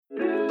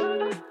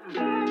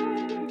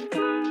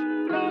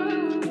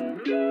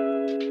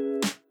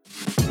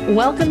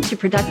Welcome to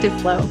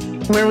Productive Flow,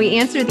 where we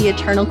answer the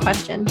eternal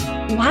question,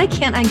 why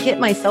can't I get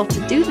myself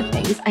to do the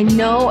things I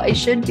know I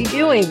should be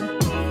doing?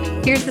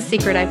 Here's the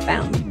secret I've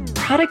found.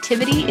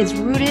 Productivity is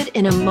rooted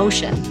in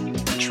emotion.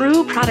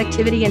 True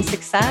productivity and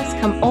success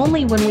come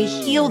only when we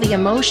heal the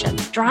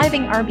emotions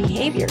driving our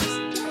behaviors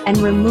and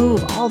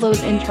remove all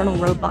those internal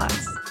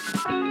roadblocks.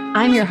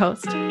 I'm your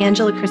host,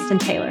 Angela Kristen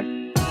Taylor.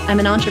 I'm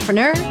an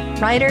entrepreneur,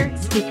 writer,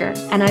 speaker,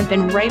 and I've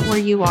been right where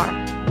you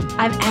are.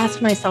 I've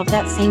asked myself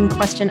that same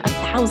question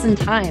 1,000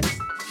 times,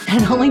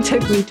 and it only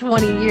took me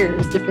 20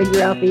 years to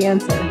figure out the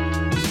answer.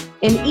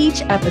 In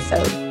each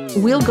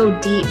episode, we'll go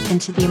deep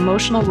into the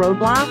emotional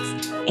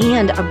roadblocks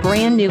and a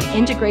brand new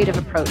integrative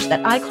approach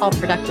that I call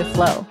Productive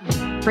Flow,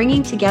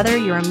 bringing together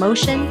your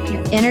emotion,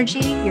 your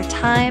energy, your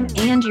time,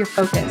 and your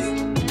focus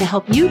to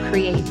help you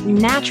create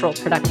natural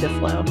productive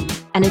flow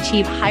and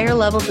achieve higher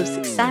levels of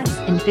success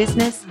in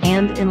business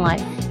and in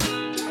life.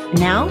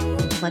 Now,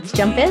 let's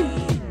jump in.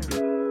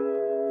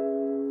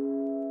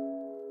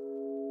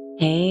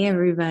 Hey,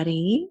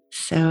 everybody.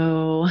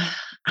 So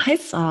I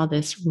saw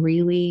this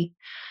really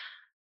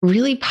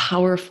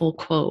powerful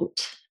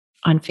quote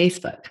on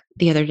Facebook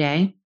the other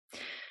day.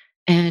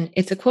 And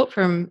it's a quote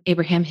from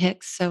Abraham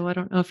Hicks. So I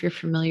don't know if you're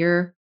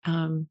familiar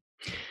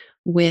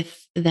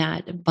with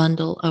that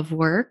bundle of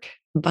work,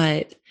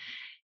 but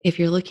if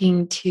you're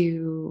looking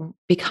to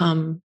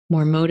become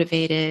more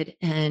motivated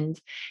and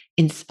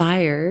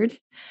inspired,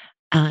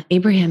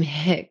 Abraham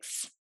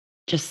Hicks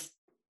just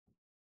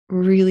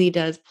really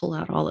does pull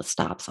out all the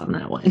stops on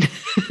that one.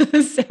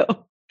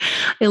 So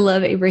I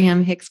love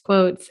Abraham Hicks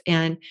quotes,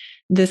 and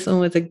this one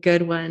was a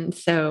good one.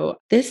 So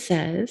this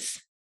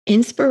says,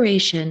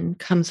 inspiration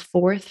comes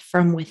forth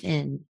from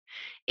within.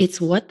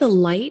 It's what the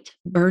light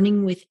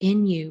burning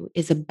within you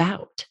is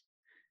about,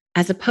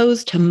 as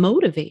opposed to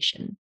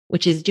motivation,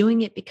 which is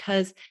doing it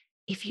because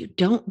if you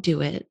don't do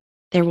it,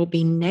 there will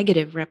be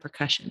negative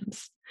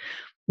repercussions.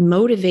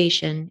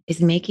 Motivation is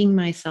making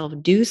myself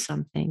do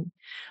something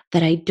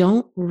that I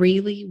don't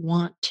really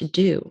want to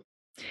do.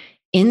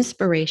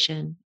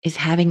 Inspiration is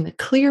having the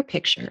clear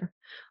picture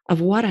of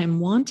what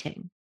I'm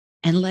wanting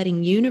and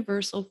letting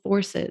universal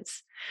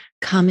forces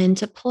come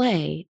into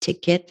play to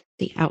get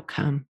the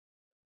outcome.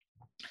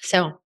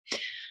 So,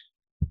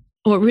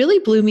 what really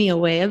blew me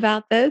away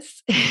about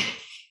this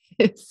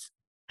is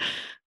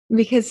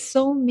because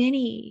so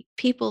many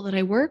people that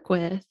I work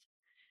with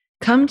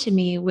come to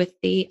me with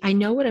I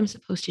know what I'm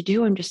supposed to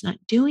do, I'm just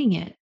not doing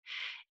it.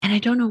 And I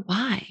don't know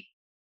why.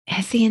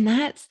 And see, and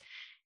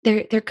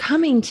they're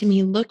coming to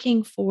me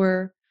looking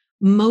for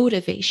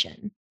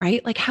motivation,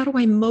 right? Like, how do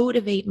I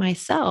motivate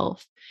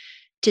myself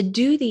to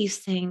do these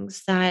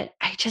things that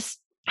I just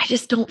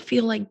don't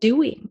feel like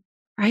doing,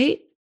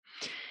 right?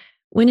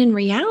 When in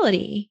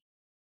reality,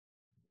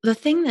 the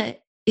thing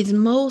that is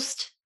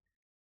most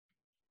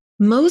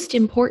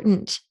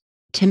important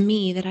to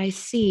me that I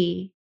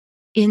see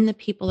in the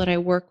people that I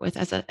work with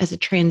as a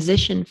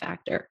transition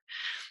factor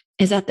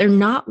is that they're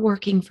not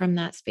working from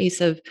that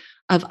space of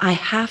I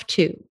have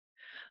to,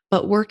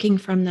 but working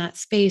from that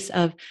space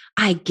of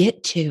I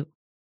get to.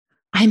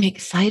 I'm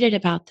excited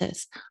about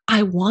this.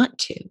 I want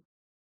to.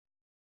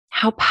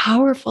 How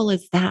powerful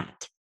is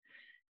that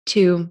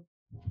to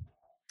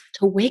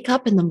wake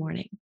up in the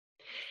morning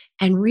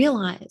and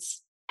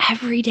realize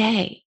every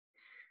day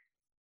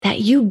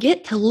that you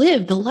get to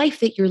live the life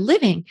that you're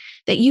living,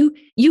 that you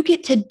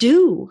get to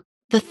do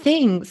the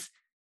things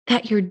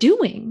that you're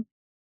doing,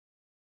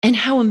 and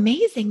how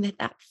amazing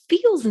that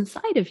feels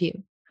inside of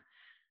you.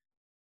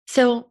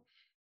 So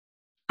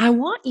I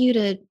want you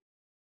to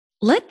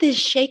let this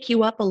shake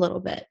you up a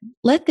little bit.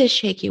 Let this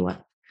shake you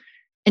up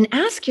and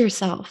ask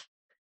yourself,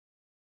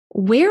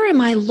 where am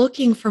I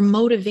looking for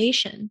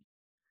motivation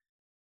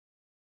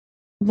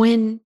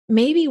when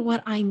maybe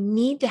what I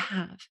need to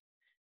have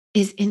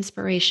is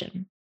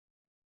inspiration?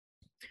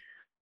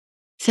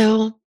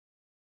 So,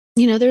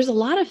 there's a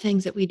lot of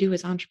things that we do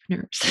as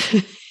entrepreneurs.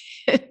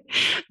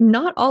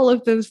 Not all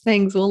of those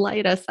things will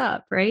light us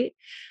up, right?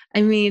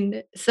 I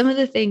mean, some of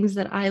the things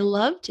that I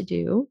love to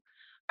do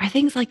are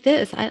things like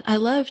this. I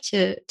love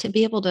to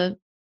be able to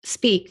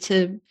speak,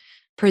 to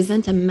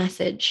present a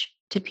message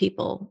to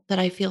people that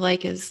I feel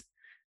like is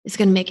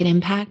going to make an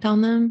impact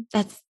on them.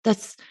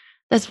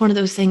 That's one of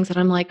those things that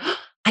I'm like, oh,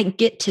 I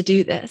get to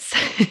do this.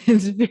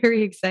 It's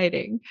very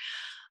exciting.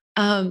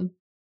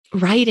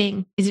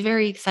 Writing is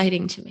very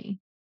exciting to me.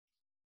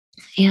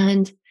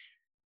 And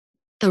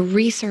the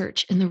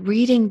research and the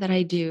reading that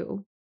I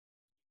do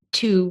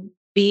to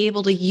be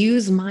able to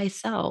use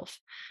myself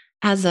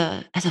as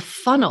a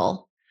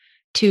funnel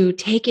to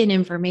take in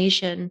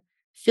information,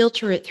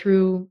 filter it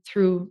through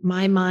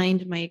my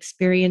mind, my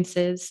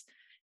experiences,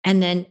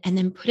 and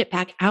then put it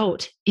back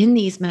out in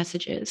these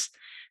messages,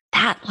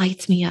 that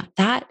lights me up.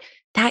 That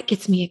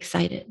gets me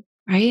excited,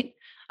 right?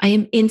 I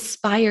am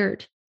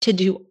inspired to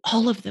do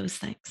all of those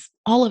things,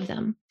 all of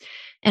them.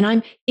 And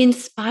I'm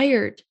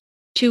inspired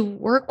to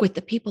work with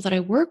the people that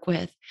I work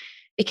with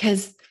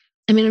because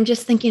I'm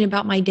just thinking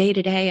about my day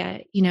to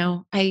day.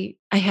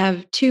 I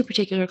have two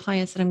particular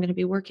clients that I'm going to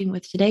be working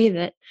with today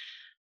that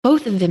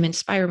both of them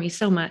inspire me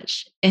so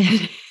much.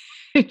 And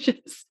I'm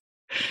just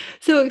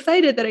so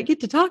excited that I get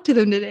to talk to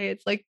them today.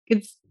 It's like,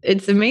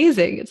 it's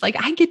amazing. It's like,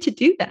 I get to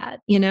do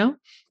that,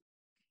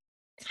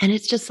 and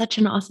it's just such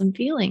an awesome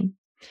feeling.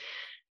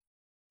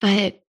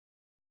 But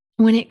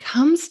when it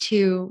comes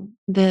to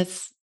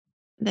this,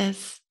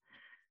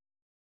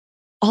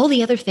 all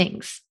the other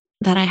things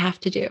that I have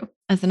to do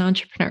as an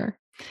entrepreneur,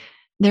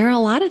 there are a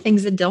lot of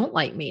things that don't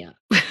light me up.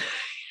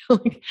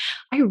 Like,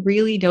 I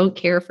really don't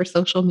care for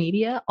social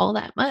media all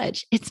that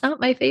much. It's not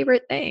my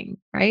favorite thing,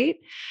 right?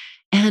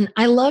 And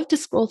I love to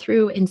scroll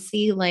through and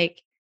see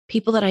like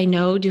people that I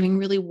know doing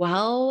really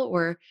well,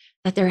 or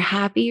that they're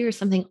happy, or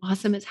something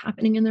awesome is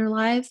happening in their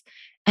lives.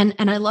 And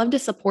I love to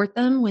support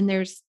them when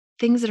there's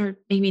things that are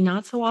maybe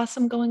not so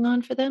awesome going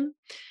on for them,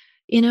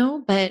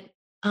 but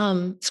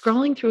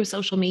scrolling through a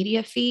social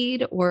media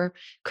feed or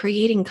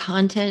creating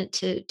content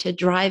to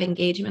drive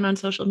engagement on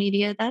social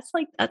media,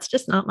 that's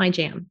just not my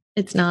jam.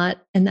 It's not,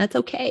 and that's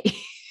okay.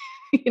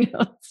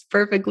 It's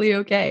perfectly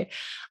okay.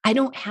 I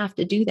don't have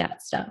to do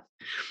that stuff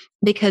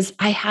because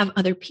I have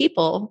other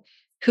people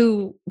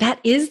who that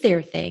is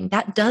their thing,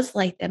 that does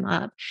light them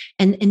up,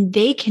 and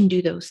they can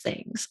do those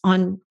things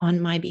on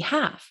my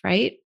behalf,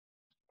 right?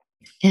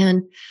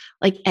 And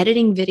like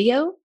editing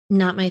video,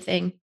 not my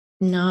thing.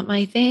 Not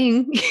my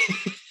thing.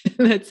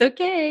 That's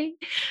okay,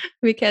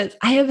 because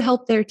I have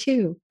help there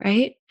too,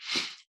 right?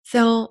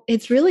 So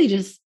it's really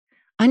just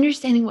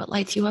understanding what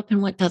lights you up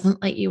and what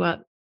doesn't light you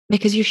up,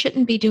 because you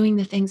shouldn't be doing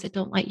the things that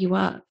don't light you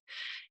up.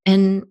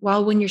 And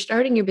while when you're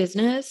starting your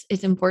business,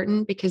 it's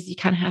important because you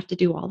kind of have to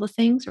do all the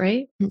things,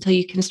 right? Until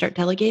you can start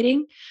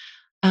delegating.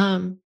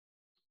 Um,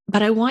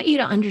 but I want you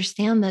to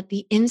understand that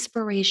the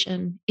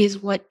inspiration is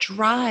what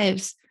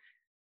drives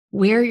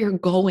where you're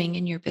going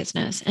in your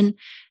business.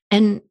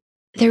 And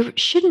there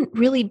shouldn't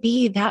really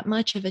be that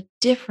much of a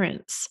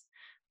difference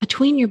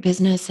between your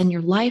business and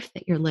your life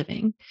that you're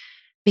living.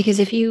 Because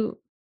if you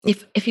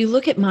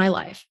look at my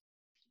life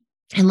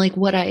and like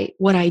what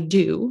I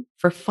do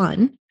for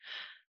fun,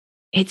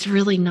 it's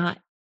really not,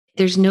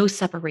 there's no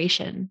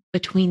separation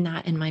between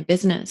that and my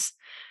business,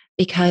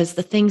 because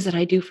the things that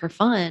I do for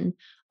fun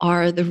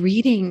are the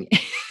reading,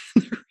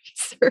 the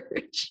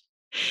research,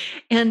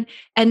 and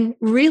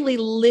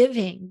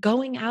really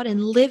going out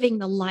and living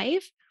the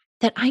life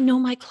that I know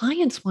my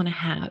clients want to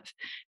have,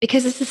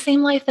 because it's the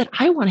same life that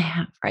I want to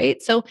have,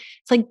 right? So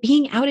it's like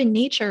being out in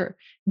nature,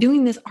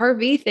 doing this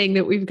RV thing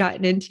that we've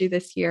gotten into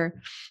this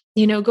year,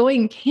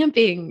 going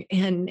camping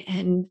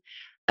and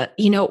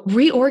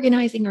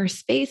reorganizing our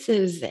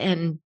spaces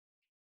and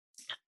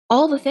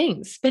all the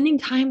things, spending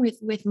time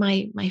with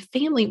my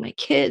family, my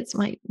kids,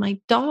 my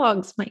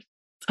dogs, my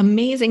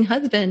amazing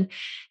husband.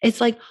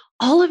 It's like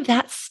all of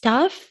that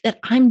stuff that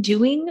I'm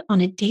doing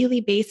on a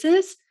daily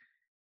basis.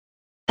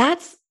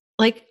 That's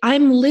like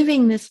I'm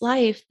living this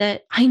life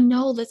that I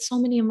know that so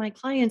many of my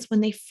clients,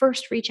 when they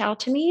first reach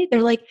out to me,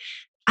 they're like,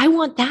 I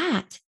want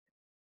that.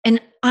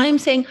 And I'm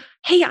saying,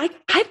 hey,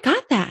 I've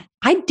got that.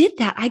 I did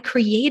that. I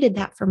created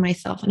that for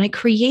myself. And I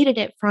created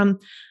it from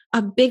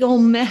a big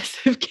old mess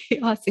of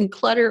chaos and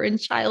clutter and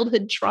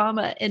childhood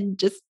trauma and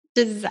just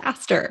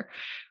disaster.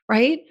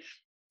 Right.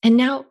 And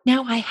now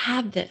I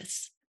have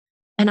this.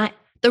 And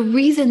the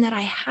reason that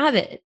I have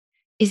it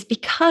is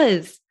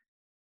because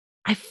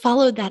I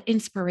followed that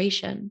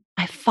inspiration.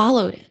 I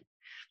followed it.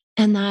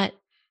 And that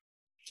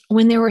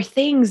when there were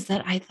things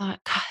that I thought,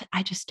 God,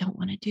 I just don't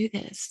want to do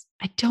this.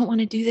 I don't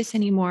want to do this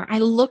anymore. I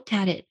looked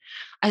at it.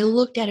 I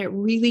looked at it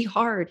really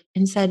hard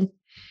and said,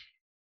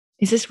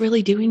 is this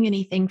really doing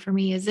anything for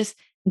me? Is this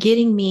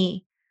getting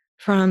me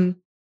from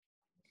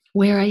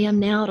where I am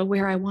now to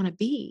where I want to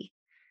be?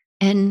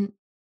 And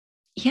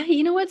yeah,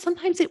 you know what?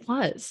 Sometimes it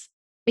was,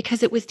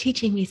 because it was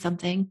teaching me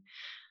something,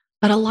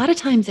 but a lot of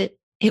times it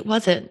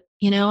wasn't.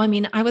 I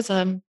mean, I was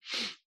a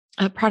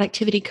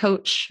productivity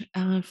coach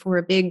for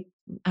a big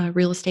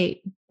real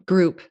estate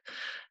group,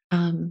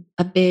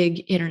 a big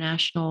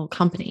international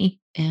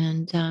company,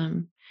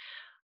 and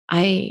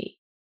I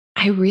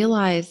I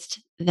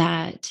realized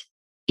that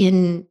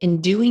in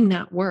doing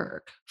that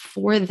work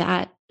for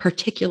that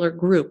particular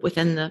group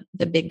within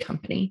the big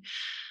company,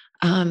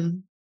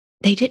 um,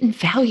 they didn't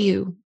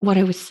value what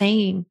I was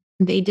saying.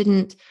 They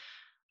didn't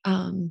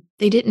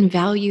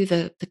value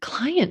the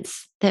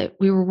clients that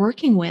we were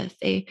working with.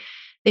 They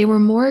were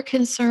more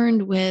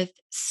concerned with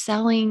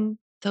selling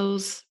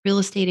those real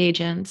estate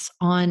agents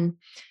on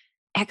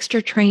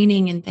extra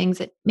training and things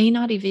that may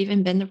not have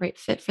even been the right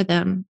fit for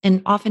them.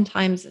 And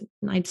oftentimes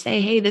I'd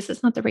say, hey, this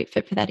is not the right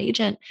fit for that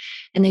agent.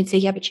 And they'd say,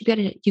 yeah, but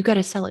you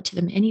gotta sell it to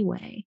them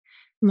anyway.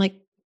 I'm like,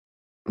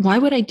 why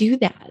would I do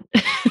that?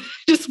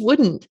 Just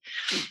wouldn't.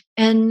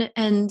 And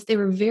they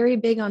were very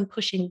big on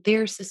pushing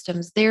their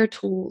systems, their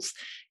tools,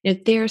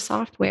 their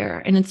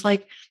software. And it's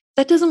like,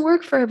 that doesn't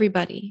work for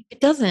everybody. It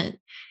doesn't.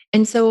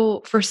 And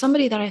so for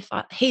somebody that I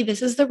thought, hey,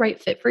 this is the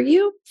right fit for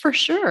you, for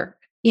sure,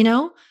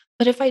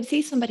 but if I'd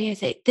see somebody, I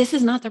say, this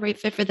is not the right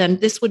fit for them,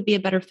 this would be a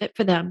better fit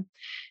for them.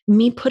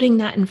 Me putting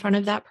that in front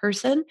of that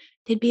person,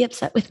 they'd be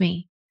upset with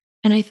me.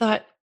 And I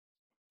thought,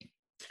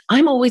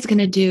 I'm always going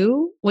to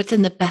do what's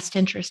in the best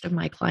interest of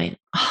my client.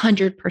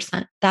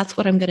 100%. That's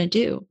what I'm going to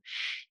do.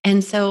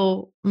 And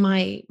so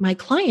my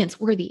clients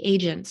were the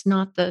agents,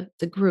 not the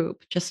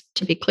group, just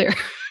to be clear.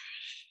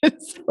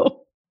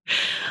 So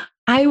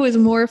I was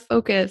more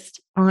focused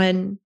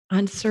on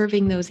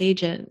serving those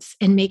agents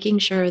and making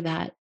sure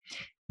that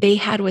they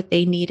had what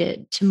they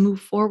needed to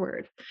move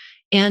forward.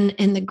 And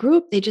the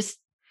group,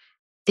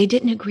 they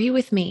didn't agree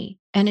with me.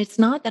 And it's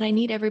not that I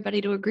need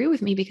everybody to agree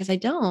with me, because I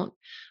don't,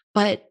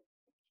 but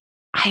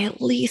I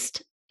at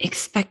least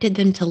expected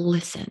them to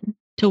listen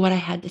to what I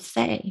had to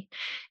say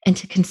and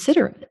to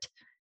consider it.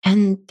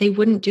 And they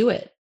wouldn't do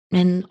it.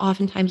 And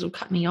oftentimes would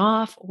cut me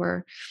off,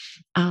 or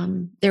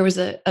there was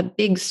a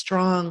big,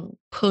 strong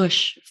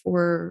push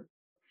for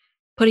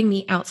putting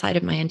me outside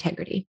of my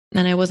integrity.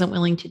 And I wasn't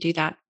willing to do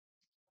that.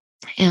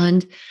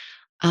 And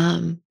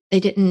they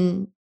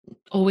didn't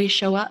always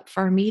show up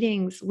for our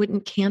meetings,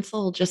 wouldn't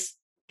cancel just,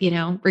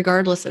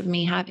 regardless of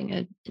me having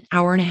an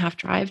hour and a half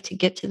drive to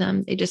get to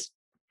them. They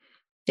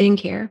didn't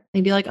care.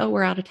 They'd be like, oh,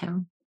 we're out of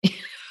town.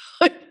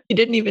 You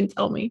didn't even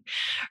tell me.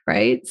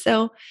 Right.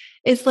 So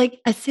it's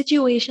like a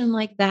situation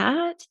like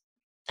that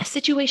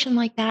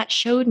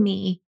showed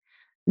me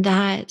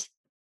that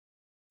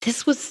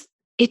this was,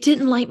 it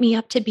didn't light me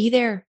up to be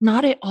there.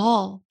 Not at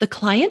all. The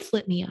clients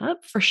lit me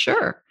up for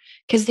sure,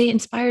 because they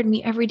inspired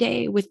me every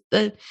day with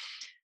their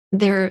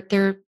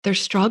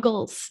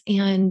struggles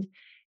and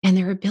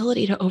their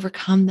ability to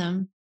overcome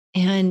them,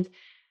 and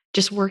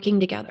just working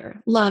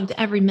together. Loved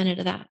every minute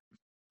of that.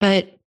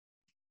 But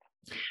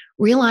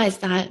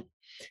realized that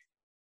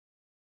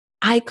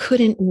I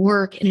couldn't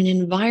work in an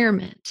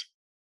environment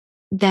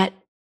that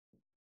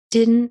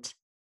didn't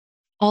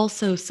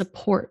also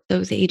support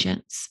those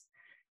agents.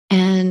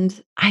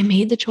 And I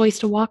made the choice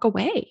to walk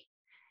away.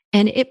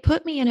 And it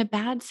put me in a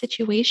bad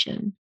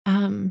situation.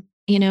 And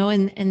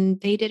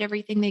they did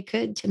everything they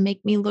could to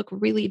make me look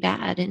really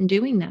bad in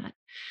doing that.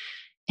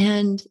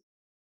 And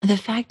the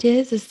fact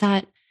is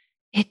that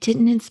it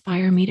didn't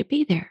inspire me to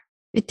be there.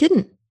 It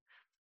didn't.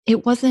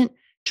 It wasn't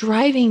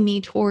driving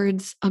me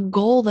towards a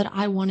goal that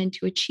I wanted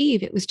to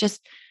achieve. It was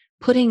just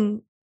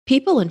putting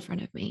people in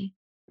front of me,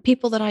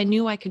 people that I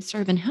knew I could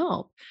serve and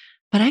help.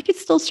 But I could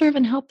still serve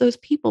and help those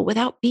people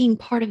without being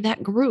part of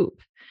that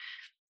group.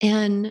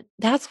 And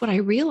that's what I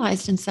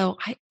realized. And so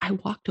I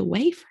walked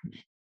away from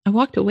it. I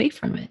walked away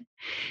from it.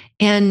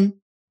 And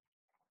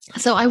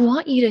so I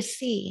want you to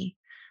see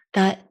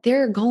that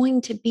there are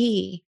going to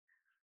be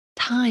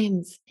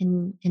times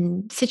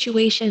and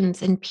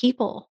situations and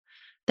people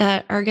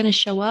that are going to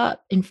show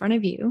up in front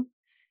of you.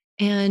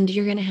 And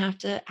you're going to have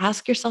to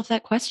ask yourself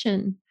that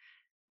question.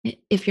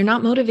 If you're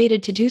not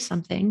motivated to do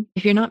something,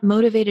 if you're not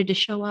motivated to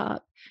show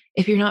up,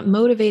 if you're not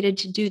motivated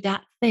to do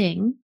that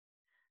thing,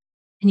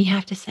 and you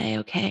have to say,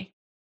 okay,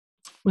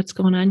 what's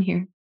going on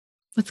here?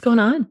 What's going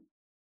on?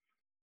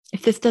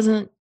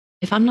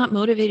 If I'm not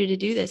motivated to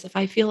do this, if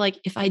I feel like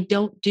if I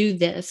don't do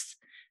this,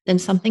 then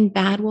something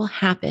bad will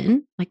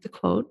happen, like the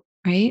quote,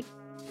 right?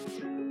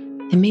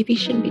 And maybe you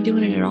shouldn't be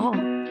doing it at all.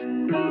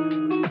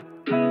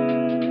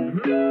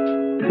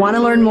 Want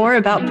to learn more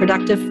about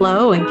productive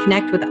flow and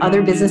connect with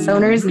other business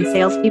owners and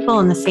salespeople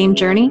on the same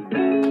journey?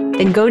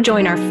 Then go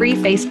join our free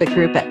Facebook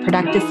group at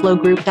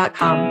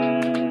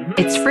productiveflowgroup.com.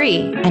 It's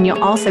free, and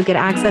you'll also get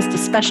access to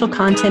special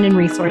content and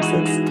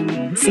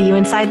resources. See you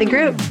inside the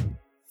group.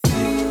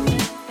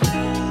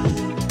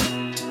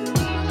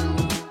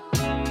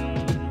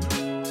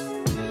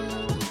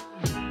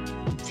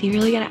 So you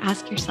really got to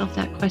ask yourself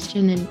that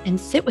question and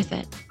sit with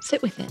it.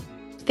 Sit with it.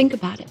 Think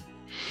about it.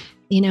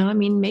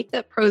 Make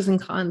that pros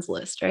and cons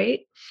list,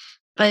 right?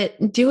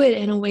 But do it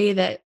in a way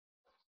that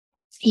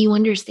you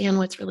understand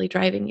what's really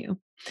driving you.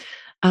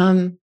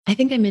 I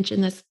think I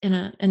mentioned this in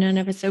an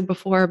episode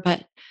before,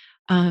 but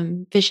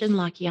Vishen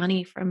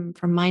Lakhiani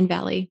from Mind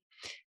Valley,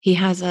 he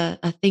has a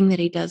thing that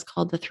he does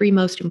called the 3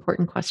 most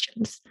important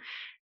questions.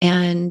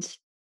 And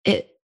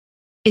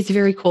it's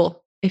very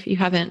cool. If you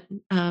haven't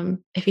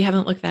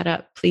looked that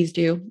up, please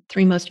do.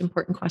 3 most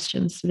important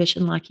questions,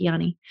 Vishen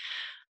Lakhiani.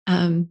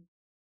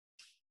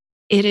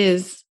 It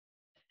is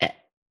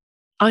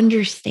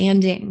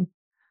understanding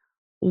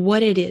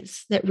what it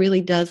is that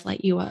really does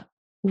light you up,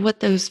 what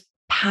those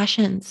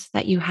passions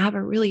that you have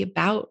are really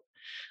about,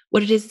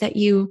 what it is that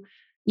you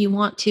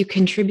want to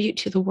contribute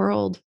to the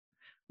world,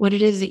 what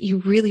it is that you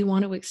really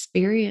want to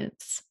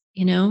experience,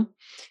 and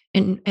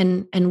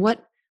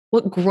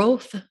what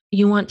growth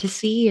you want to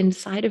see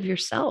inside of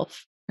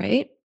yourself,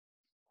 right?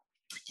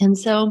 And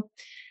so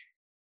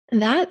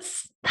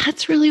that's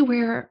really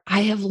where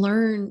I have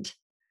learned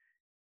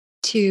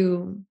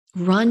to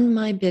run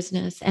my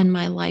business and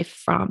my life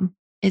from,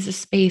 is a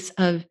space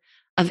of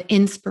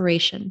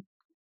inspiration,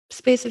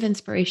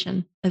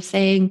 of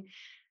saying,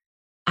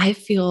 I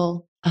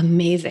feel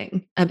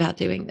amazing about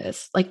doing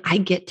this. Like, I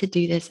get to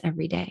do this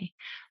every day.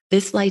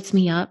 This lights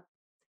me up.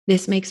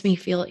 This makes me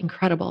feel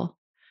incredible.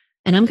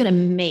 And I'm going to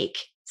make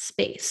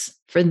space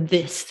for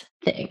this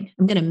thing.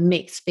 I'm going to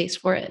make space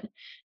for it,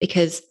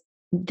 because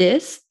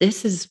this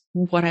is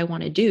what I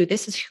want to do.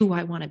 This is who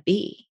I want to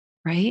be,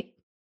 right?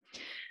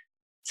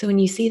 So when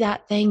you see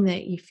that thing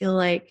that you feel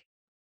like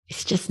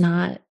it's just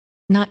not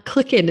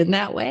clicking in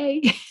that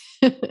way,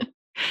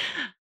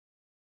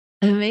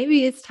 and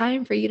maybe it's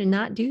time for you to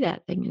not do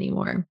that thing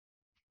anymore.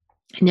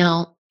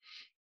 Now,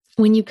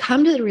 when you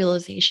come to the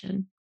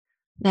realization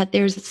that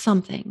there's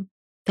something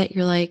that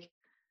you're like,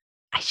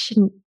 I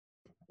shouldn't,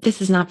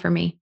 this is not for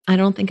me. I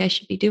don't think I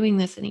should be doing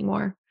this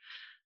anymore.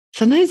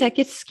 Sometimes that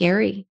gets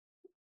scary.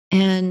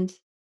 And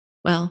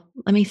well,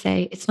 let me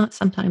say, it's not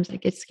sometimes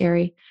it gets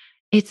scary.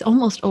 It's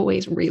almost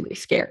always really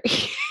scary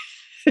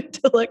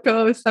to let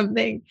go of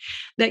something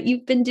that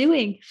you've been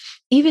doing,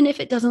 even if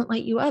it doesn't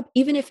light you up,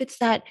 even if it's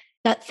that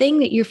thing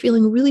that you're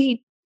feeling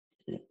really,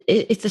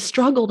 it's a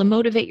struggle to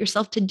motivate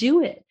yourself to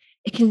do it.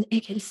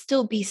 It can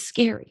still be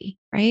scary,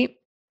 right?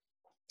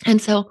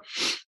 And so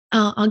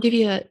I'll give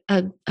you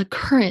a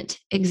current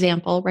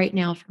example right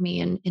now for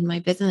me in my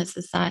business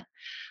is that,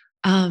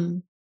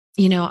 um,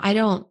 I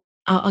don't,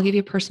 I'll give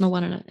you a personal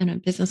one and a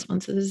business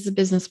one. So this is a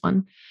business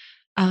one,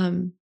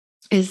 um,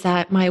 is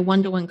that my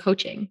one-to-one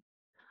coaching.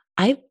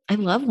 I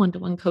love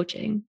one-to-one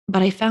coaching,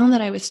 but I found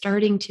that I was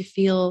starting to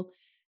feel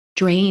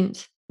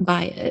drained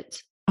by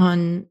it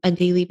on a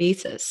daily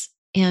basis.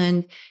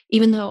 And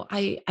even though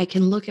I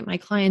can look at my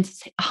clients and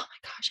say, oh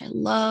my gosh, I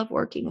love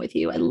working with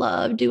you. I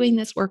love doing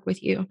this work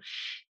with you.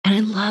 And I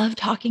love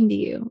talking to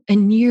you.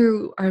 And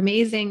you are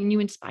amazing. And you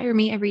inspire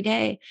me every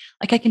day.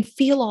 Like I can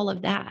feel all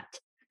of that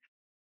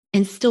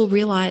and still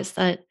realize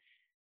that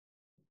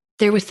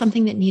there was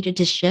something that needed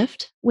to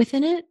shift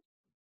within it,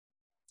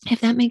 if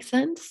that makes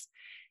sense.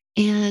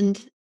 And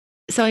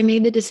so I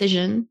made the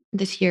decision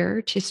this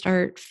year to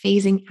start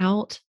phasing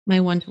out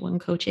my one-to-one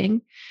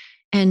coaching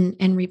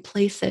and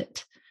replace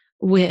it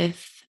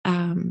with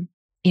a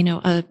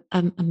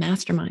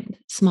mastermind,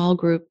 small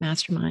group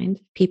mastermind,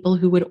 people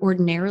who would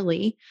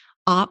ordinarily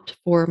opt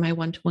for my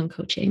one-to-one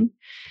coaching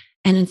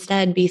and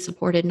instead be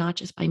supported not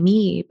just by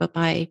me but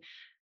by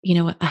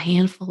a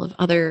handful of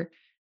other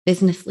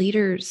business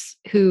leaders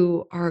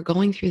who are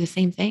going through the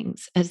same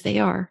things as they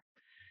are,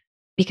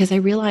 because I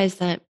realized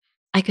that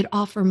I could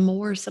offer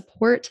more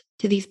support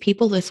to these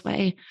people this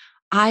way.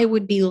 I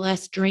would be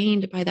less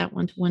drained by that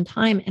one-to-one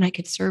time and I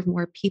could serve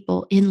more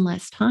people in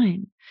less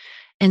time.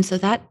 And so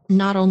that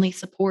not only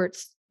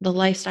supports the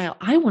lifestyle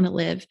I want to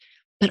live,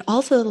 but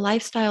also the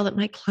lifestyle that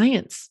my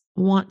clients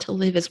want to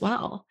live as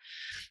well.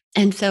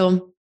 And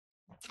so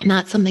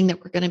that's something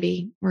that we're going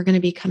to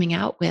be coming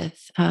out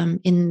with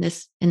in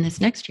this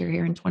next year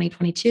here in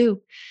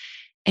 2022.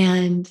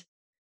 And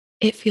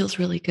it feels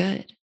really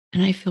good.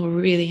 And I feel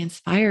really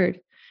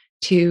inspired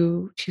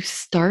to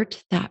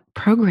start that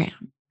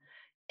program.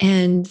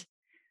 And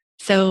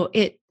so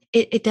it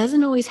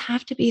doesn't always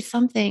have to be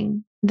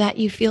something that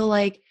you feel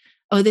like,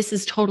 oh, this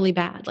is totally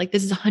bad. Like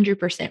this is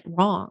 100%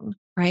 wrong,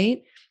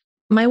 right?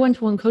 My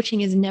one-to-one coaching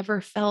has never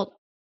felt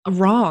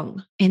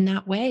wrong in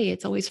that way.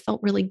 It's always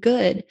felt really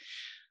good.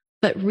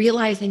 But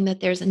realizing that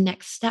there's a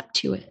next step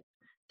to it,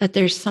 that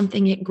there's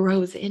something it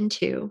grows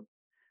into,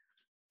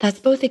 that's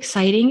both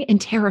exciting and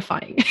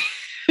terrifying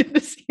at the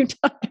same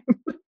time.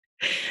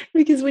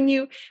 Because when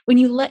you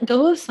let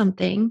go of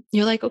something,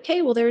 you're like,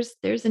 okay, well,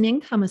 there's an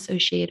income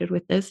associated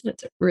with this, and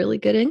it's a really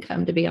good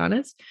income, to be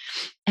honest.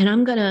 And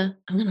I'm gonna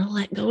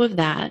let go of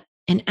that.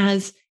 And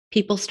as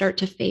people start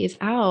to phase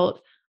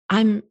out,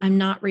 I'm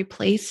not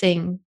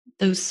replacing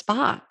those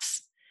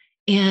spots.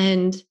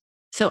 And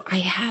so I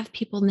have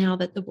people now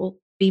that will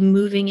be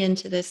moving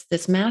into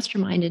this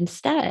mastermind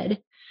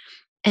instead.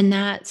 And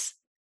that's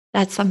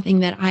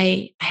something that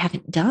I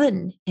haven't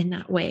done in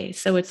that way.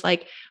 So it's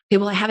like, okay,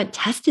 well, I haven't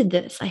tested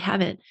this. I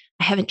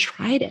haven't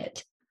tried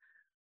it.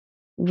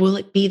 Will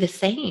it be the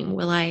same?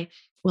 Will I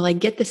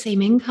get the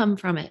same income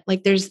from it?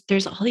 Like there's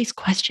all these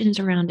questions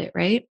around it,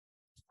 right?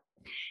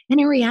 And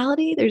in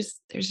reality, there's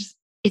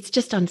it's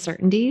just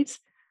uncertainties,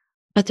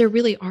 but there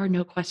really are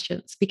no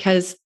questions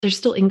because there's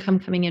still income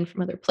coming in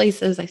from other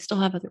places. I still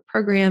have other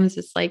programs.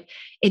 It's like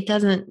it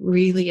doesn't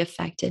really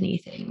affect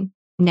anything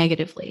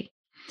negatively,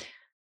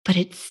 but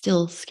it's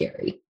still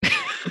scary.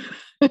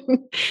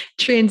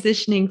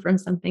 Transitioning from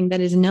something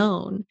that is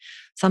known,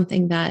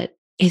 something that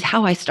is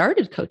how I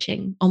started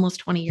coaching almost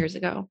 20 years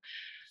ago,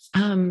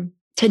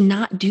 to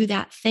not do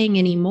that thing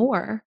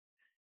anymore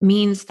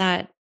means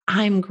that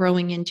I'm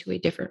growing into a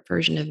different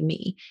version of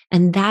me.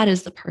 And that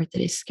is the part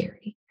that is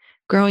scary.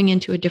 Growing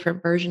into a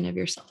different version of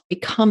yourself,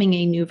 becoming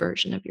a new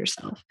version of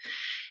yourself.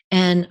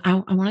 And I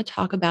want to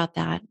talk about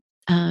that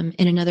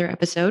in another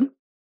episode,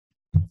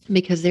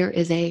 because there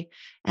is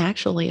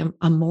actually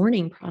a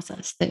mourning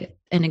process that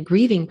and a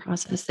grieving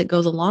process that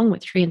goes along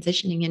with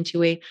transitioning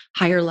into a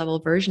higher level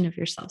version of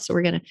yourself. So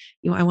we're gonna,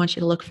 I want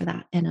you to look for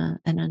that in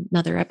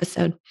another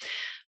episode.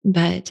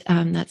 But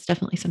that's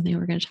definitely something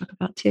we're going to talk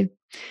about too.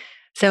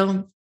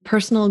 So,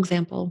 personal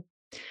example.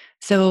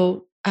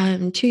 So,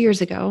 2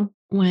 years ago,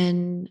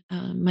 when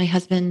my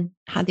husband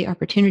had the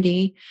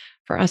opportunity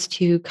for us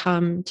to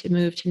come to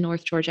move to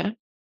North Georgia,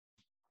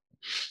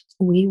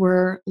 we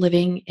were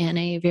living in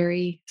a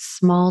very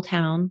small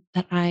town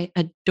that I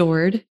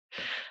adored.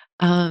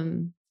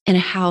 And in a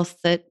house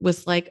that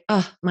was like,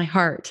 oh, my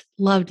heart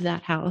loved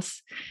that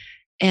house.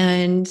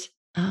 And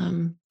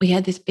we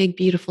had this big,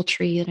 beautiful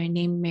tree that I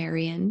named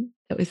Marion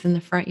that was in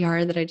the front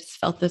yard that I just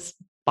felt this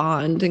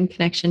bond and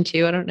connection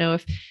to. I don't know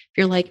if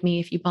you're like me,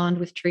 if you bond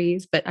with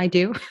trees, but I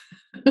do.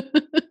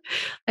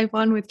 I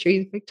bond with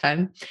trees big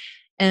time.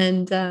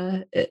 And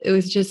it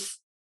was just,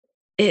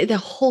 the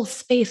whole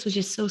space was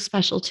just so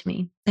special to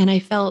me. And I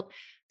felt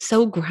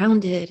so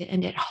grounded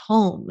and at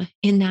home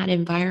in that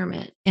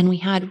environment. And we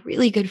had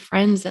really good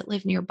friends that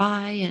lived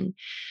nearby. And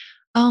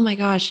oh my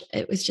gosh,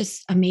 it was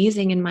just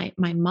amazing. And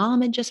my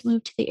mom had just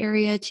moved to the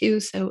area too.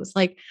 So it was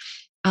like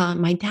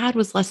my dad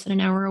was less than an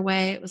hour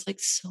away. It was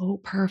like so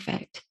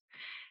perfect.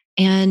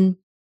 And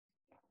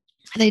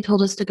they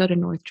told us to go to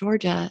North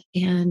Georgia,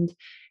 and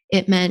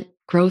it meant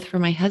growth for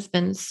my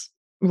husband's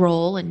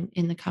role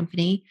in the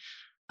company.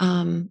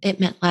 It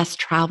meant less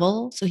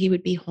travel, so he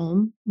would be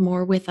home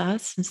more with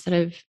us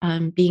instead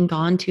of being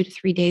gone 2 to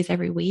 3 days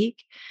every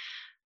week.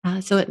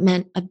 So it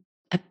meant a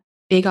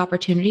big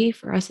opportunity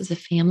for us as a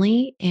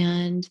family,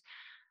 and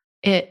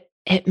it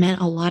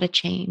meant a lot of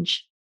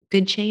change,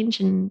 good change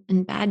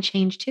and bad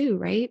change too,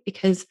 right?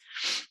 Because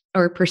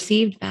or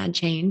perceived bad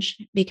change,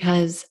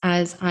 because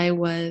as I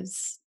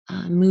was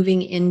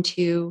moving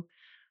into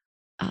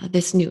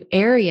this new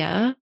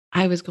area,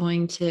 I was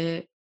going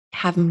to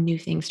have new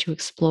things to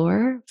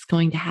explore. I was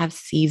going to have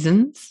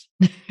seasons,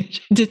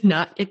 which I did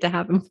not get to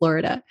have in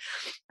Florida.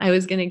 I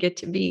was going to get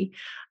to be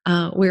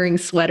wearing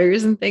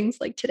sweaters and things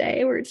like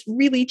today, where it's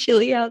really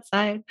chilly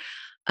outside.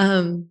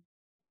 And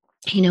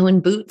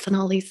boots and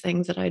all these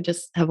things that I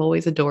just have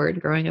always adored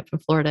growing up in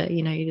Florida.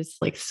 You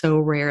just like so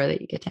rare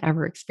that you get to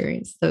ever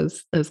experience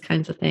those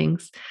kinds of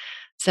things.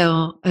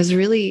 So I was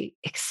really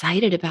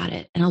excited about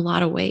it in a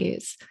lot of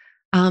ways.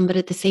 But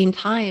at the same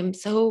time,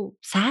 so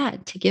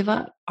sad to give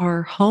up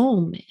our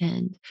home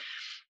and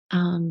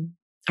um,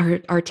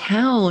 our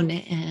town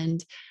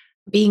and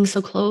being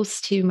so close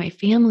to my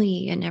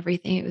family and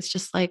everything. It was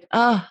just like,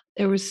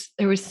 there was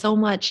so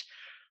much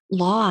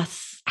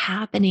loss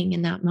happening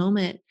in that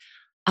moment.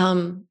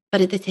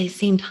 But at the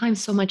same time,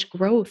 so much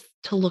growth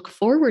to look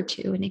forward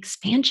to and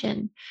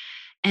expansion.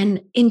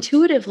 And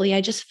intuitively,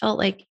 I just felt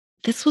like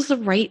this was the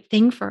right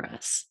thing for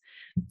us.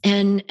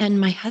 And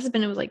my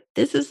husband was like,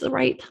 this is the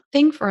right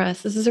thing for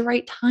us. This is the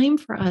right time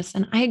for us.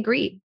 And I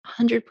agree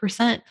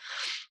 100%.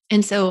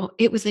 And so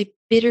it was a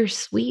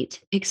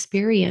bittersweet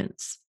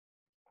experience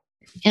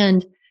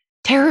and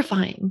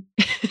terrifying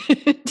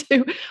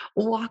to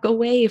walk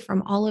away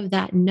from all of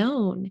that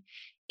known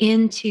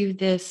into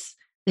this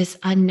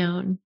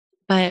unknown.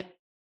 But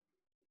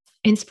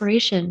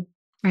inspiration,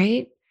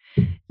 right?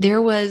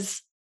 There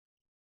was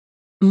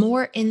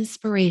more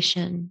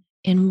inspiration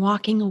in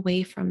walking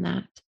away from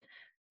that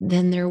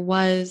than there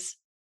was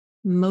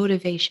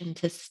motivation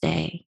to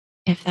stay,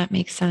 if that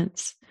makes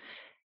sense.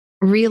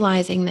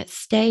 Realizing that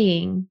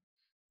staying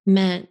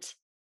meant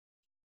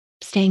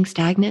staying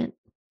stagnant,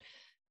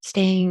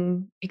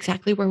 staying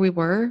exactly where we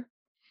were,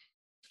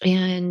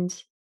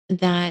 and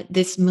that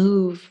this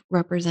move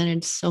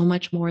represented so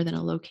much more than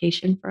a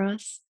location for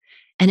us.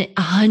 And it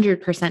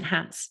 100%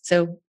 has.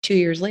 So 2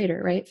 years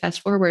later, right?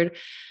 Fast forward,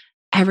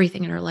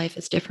 everything in our life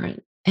is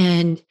different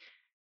and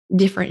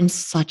different in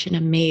such an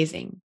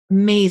amazing,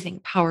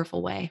 amazing,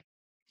 powerful way.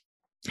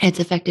 It's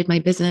affected my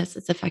business.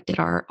 It's affected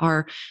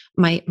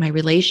my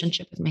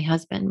relationship with my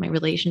husband, my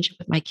relationship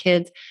with my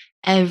kids.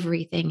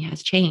 Everything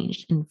has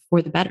changed and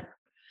for the better.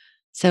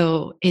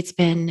 So it's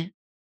been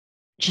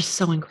just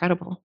so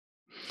incredible.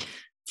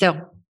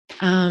 So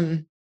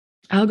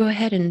I'll go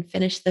ahead and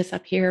finish this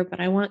up here, but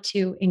I want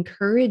to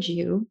encourage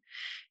you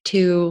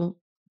to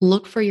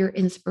look for your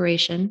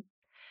inspiration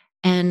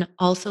and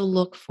also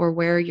look for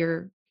where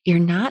you're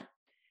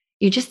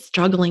just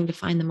struggling to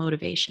find the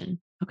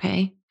motivation.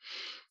 Okay.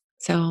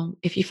 So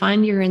if you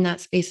find you're in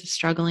that space of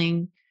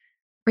struggling,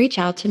 reach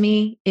out to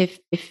me. If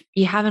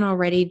you haven't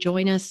already,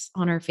 join us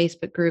on our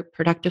Facebook group,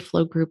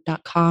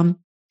 productiveflowgroup.com,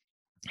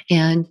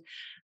 and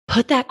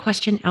put that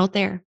question out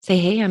there. Say,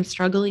 hey, I'm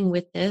struggling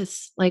with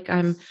this.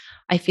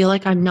 I feel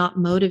like I'm not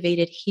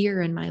motivated here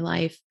in my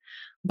life,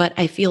 but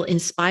I feel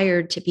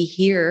inspired to be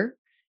here.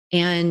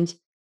 And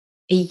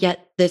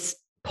yet this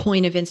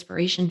point of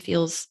inspiration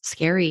feels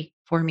scary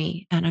for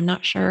me. And I'm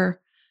not sure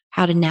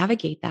how to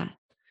navigate that.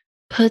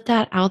 Put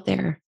that out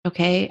there.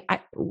 Okay.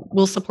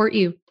 We'll support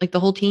you. Like the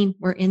whole team,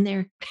 we're in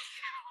there.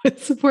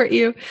 Support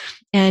you.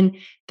 And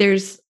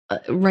there's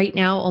right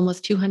now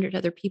almost 200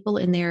 other people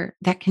in there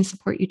that can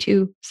support you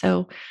too.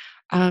 So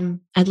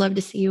I'd love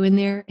to see you in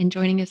there and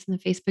joining us in the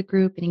Facebook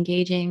group and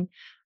engaging.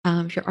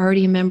 If you're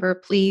already a member,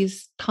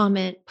 please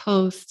comment,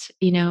 post,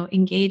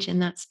 engage in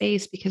that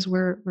space, because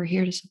we're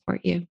here to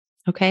support you.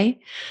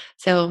 Okay.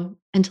 So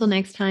until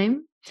next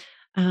time,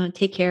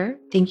 take care.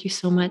 Thank you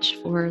so much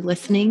for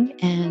listening,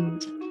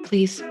 and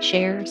please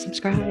share,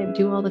 subscribe,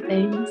 do all the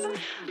things.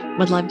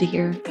 Would love to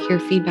hear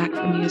feedback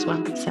from you as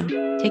well. So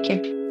take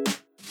care.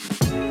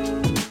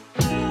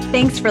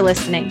 Thanks for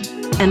listening.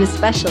 And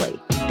especially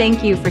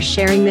thank you for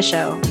sharing the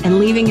show and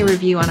leaving a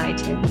review on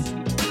iTunes.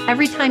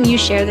 Every time you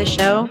share the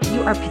show,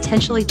 you are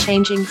potentially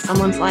changing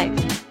someone's life.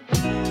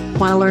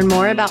 Want to learn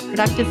more about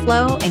Productive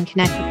Flow and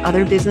connect with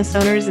other business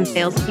owners and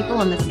salespeople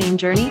on the same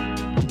journey?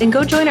 Then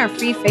go join our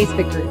free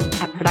Facebook group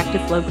at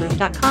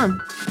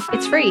productiveflowgroup.com.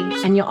 It's free,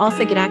 and you'll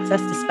also get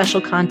access to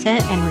special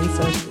content and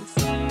resources.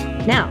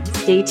 Now,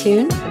 stay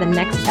tuned for the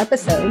next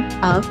episode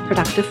of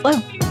Productive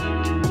Flow.